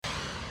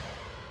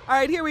All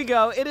right, here we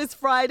go. It is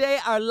Friday,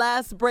 our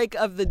last break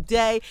of the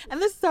day,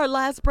 and this is our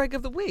last break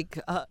of the week.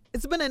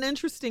 It's been an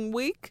interesting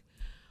week.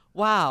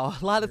 Wow,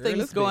 a lot of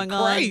things going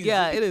on.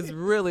 Yeah, it has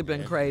really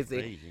been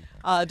crazy.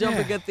 Don't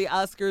forget the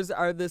Oscars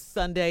are this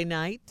Sunday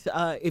night.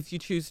 If you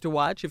choose to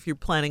watch, if you're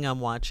planning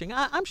on watching,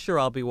 I'm sure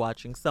I'll be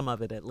watching some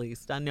of it at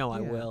least. I know I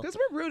will. Because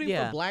we're rooting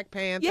for Black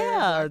Panther.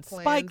 Yeah, Black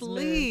Spike Klansman,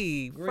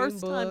 Lee, Green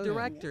first-time Book.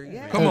 director.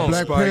 Yeah. Come on,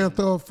 Black Spike.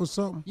 Panther for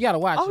something? You got to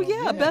watch Oh, it.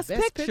 yeah, Best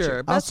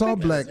Picture. I Best saw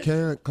Picture.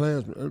 Black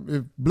Klansman.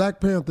 If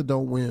Black Panther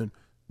don't win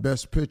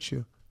Best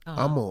Picture,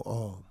 I'm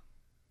on.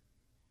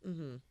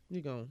 You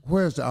going?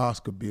 Where's the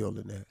Oscar bill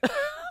in that?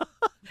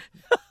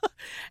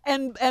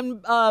 And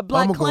Black I'm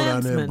gonna go down there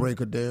and Klansman. break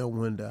a damn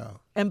window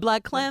out. And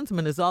Black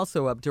Klansman is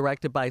also up,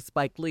 directed by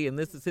Spike Lee, and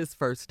this is his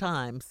first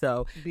time.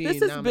 So Being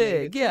this is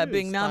nominated big. Yeah, too,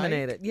 being Spike.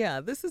 nominated. Yeah,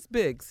 this is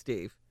big,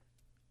 Steve.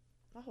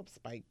 I hope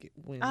Spike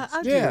wins.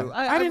 I Yeah. do.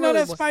 I didn't know really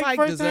that would. Spike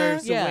first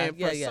deserves time? to Yeah, win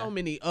yeah, for yeah. so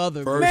many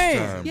other First Man.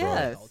 time, bro.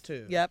 Yes.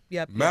 too.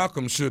 Yep.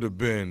 Malcolm should have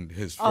been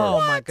his first. Oh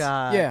my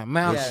God. Yeah,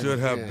 Malcolm. Yes. Should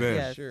have been.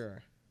 Yes.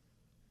 Sure.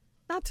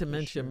 Not to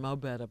mention Mo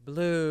Better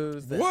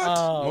Blues. What?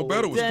 Mo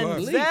Better was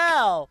classic.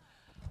 Denzel.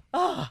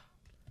 Oh,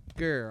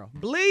 Girl.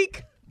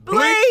 Bleak.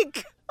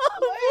 Blake.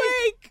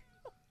 Oh, Blake.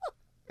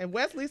 And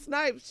Wesley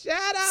Snipes.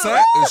 Shout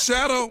out.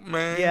 Shadow,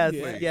 man.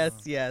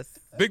 Yes.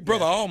 Big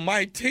Brother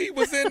Almighty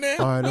was in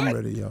there. All right, I'm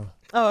ready, y'all.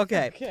 Oh,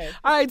 okay.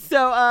 All right.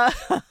 So,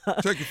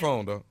 Check your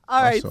phone, though.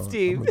 all right, That's all.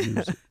 Steve. I'm gonna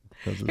use it,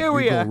 'cause Here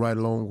we go are. right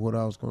along with what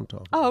I was going to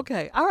talk about. Oh,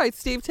 okay. All right,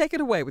 Steve. Take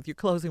it away with your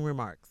closing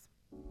remarks.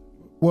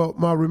 Well,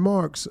 my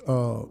remarks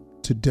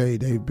today,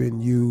 they've been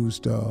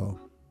used of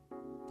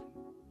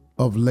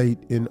late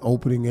in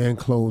opening and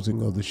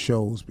closing of the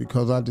shows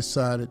because I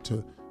decided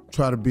to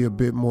try to be a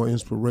bit more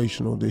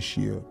inspirational this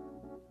year.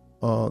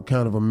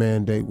 Kind of a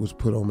mandate was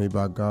put on me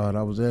by God.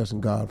 I was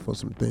asking God for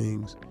some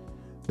things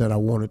that I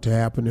wanted to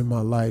happen in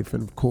my life.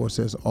 And of course,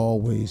 as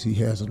always, he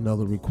has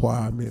another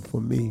requirement for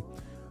me.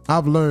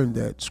 I've learned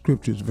that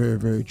scripture is very,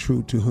 very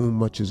true. To whom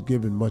much is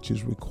given, much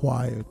is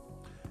required.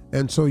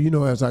 And so,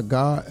 as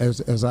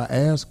I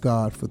ask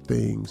God for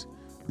things,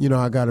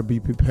 I got to be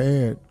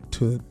prepared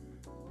to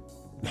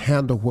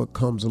handle what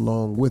comes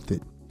along with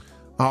it.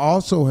 I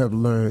also have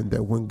learned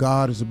that when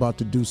God is about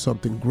to do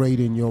something great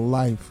in your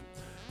life,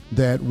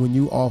 that when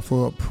you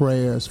offer up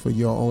prayers for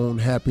your own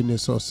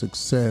happiness or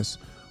success,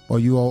 or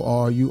you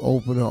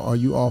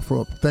offer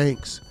up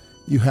thanks,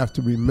 you have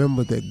to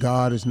remember that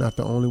God is not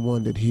the only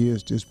one that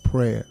hears this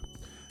prayer,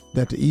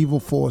 that the evil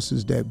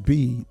forces that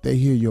be, they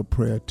hear your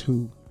prayer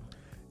too.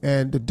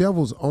 And the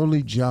devil's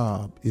only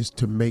job is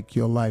to make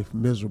your life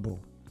miserable.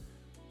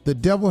 The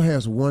devil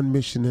has one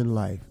mission in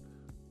life,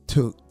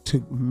 to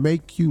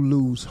make you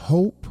lose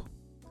hope,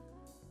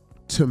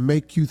 to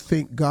make you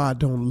think God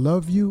don't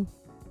love you,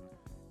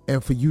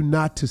 and for you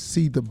not to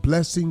see the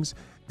blessings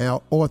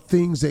or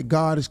things that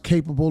God is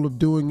capable of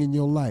doing in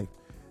your life.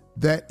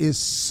 That is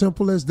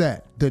simple as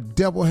that. The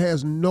devil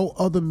has no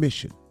other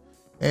mission,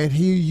 and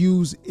he'll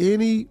use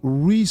any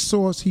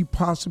resource he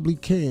possibly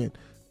can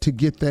to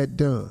get that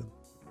done.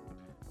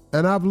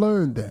 And I've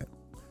learned that.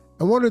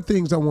 And one of the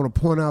things I want to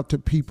point out to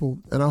people,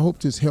 and I hope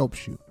this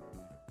helps you,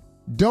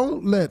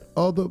 don't let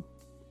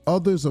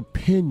others'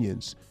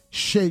 opinions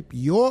shape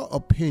your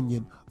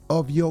opinion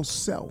of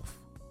yourself.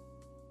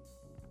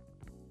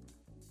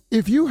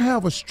 If you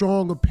have a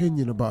strong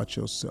opinion about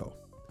yourself,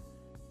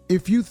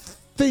 if you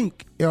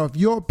think, or if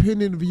your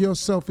opinion of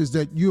yourself is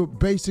that you're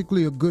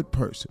basically a good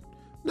person,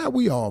 now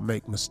we all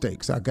make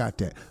mistakes, I got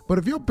that. But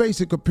if your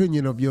basic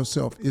opinion of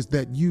yourself is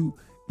that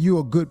you're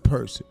a good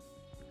person,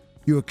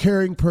 you're a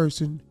caring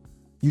person,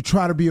 you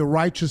try to be a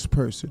righteous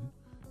person,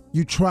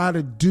 you try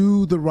to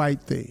do the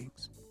right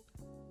things.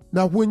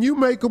 Now, when you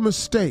make a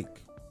mistake,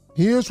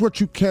 here's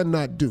what you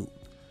cannot do.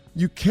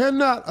 You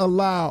cannot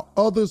allow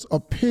others'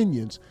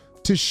 opinions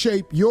to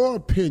shape your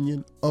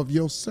opinion of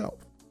yourself.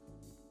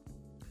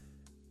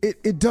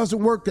 It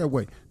doesn't work that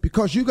way,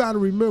 because you got to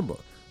remember,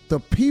 the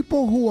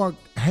people who are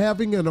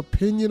having an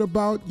opinion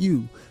about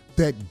you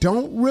that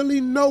don't really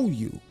know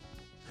you,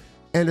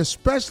 and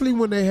especially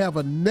when they have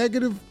a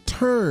negative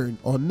turn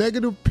or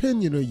negative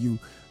opinion of you,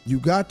 you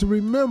got to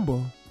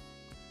remember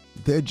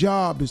their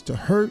job is to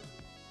hurt,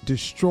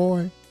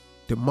 destroy,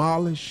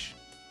 demolish,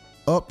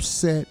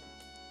 upset,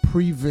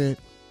 prevent,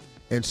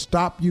 and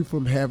stop you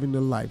from having the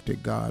life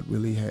that God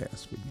really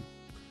has for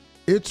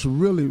you. It's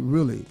really,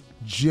 really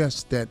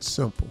just that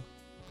simple.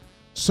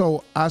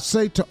 So I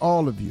say to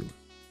all of you,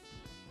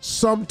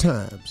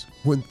 sometimes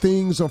when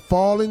things are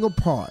falling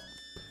apart,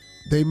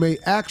 they may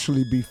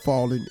actually be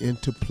falling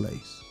into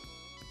place.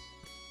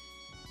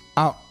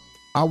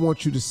 I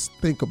want you to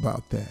think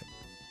about that.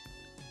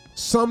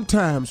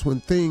 Sometimes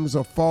when things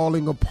are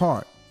falling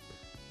apart,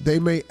 they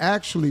may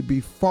actually be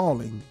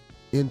falling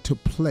into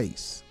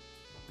place.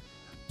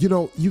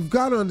 You've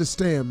got to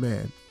understand,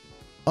 man,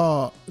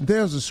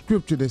 there's a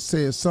scripture that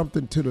says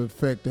something to the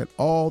effect that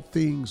all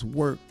things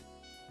work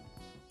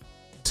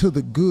to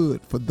the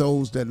good for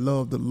those that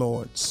love the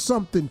Lord.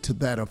 Something to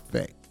that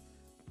effect.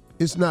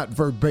 It's not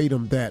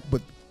verbatim that,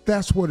 but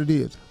that's what it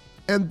is.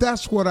 And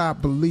that's what I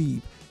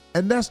believe.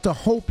 And that's the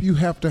hope you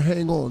have to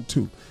hang on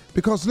to.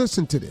 Because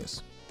listen to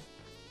this.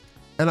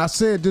 And I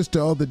said this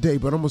the other day,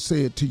 but I'm going to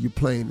say it to you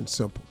plain and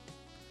simple.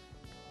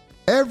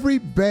 Every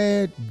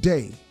bad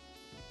day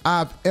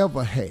I've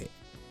ever had,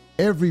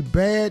 every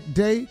bad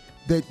day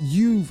that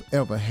you've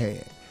ever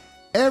had,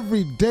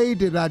 every day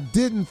that I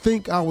didn't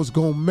think I was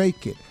going to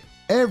make it,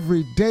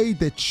 every day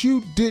that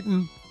you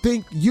didn't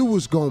think you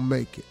was going to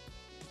make it,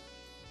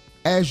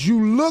 as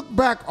you look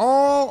back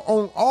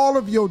on all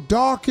of your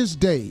darkest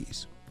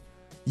days,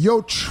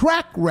 your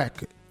track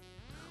record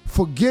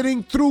for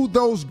getting through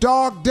those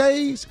dark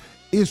days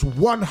is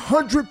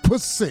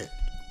 100%.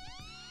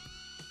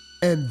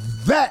 And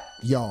that,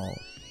 y'all,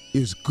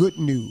 is good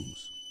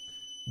news.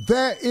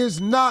 There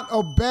is not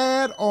a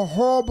bad or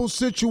horrible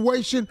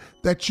situation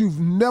that you've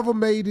never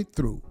made it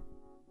through.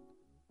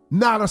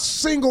 Not a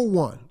single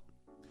one.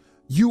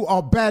 You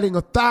are batting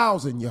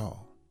 1,000,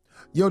 y'all.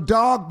 Your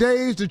dark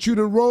days that you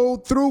done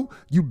rolled through,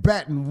 you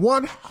batting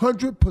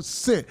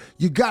 100%.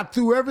 You got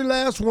through every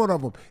last one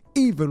of them,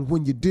 even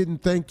when you didn't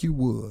think you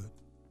would.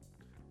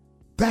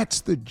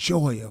 That's the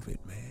joy of it,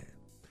 man.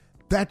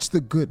 That's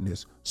the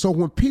goodness. So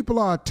when people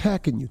are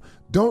attacking you,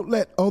 don't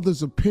let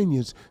others'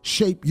 opinions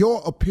shape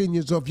your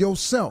opinions of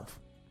yourself.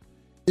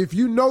 If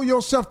you know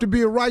yourself to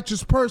be a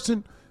righteous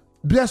person,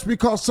 just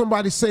because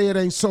somebody say it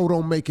ain't so,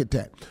 don't make it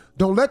that.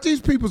 Don't let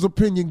these people's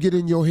opinion get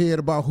in your head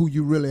about who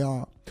you really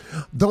are.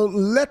 Don't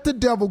let the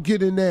devil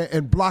get in there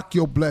and block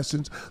your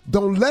blessings.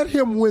 Don't let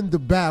him win the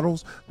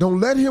battles. Don't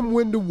let him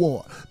win the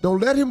war.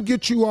 Don't let him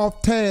get you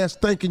off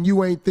task thinking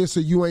you ain't this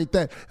or you ain't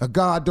that. Or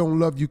God don't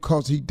love you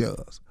because he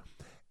does.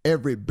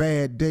 Every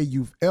bad day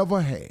you've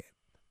ever had,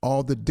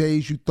 all the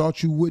days you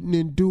thought you wouldn't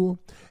endure,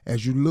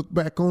 as you look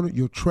back on it,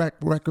 your track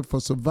record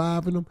for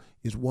surviving them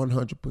is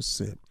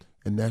 100%.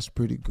 And that's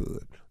pretty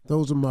good.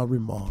 Those are my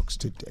remarks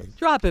today.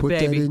 Drop it, Put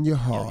baby. Put that in your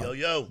heart.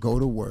 Yo. Go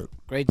to work.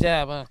 Great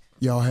job, huh?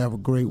 Y'all have a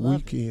great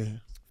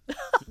weekend.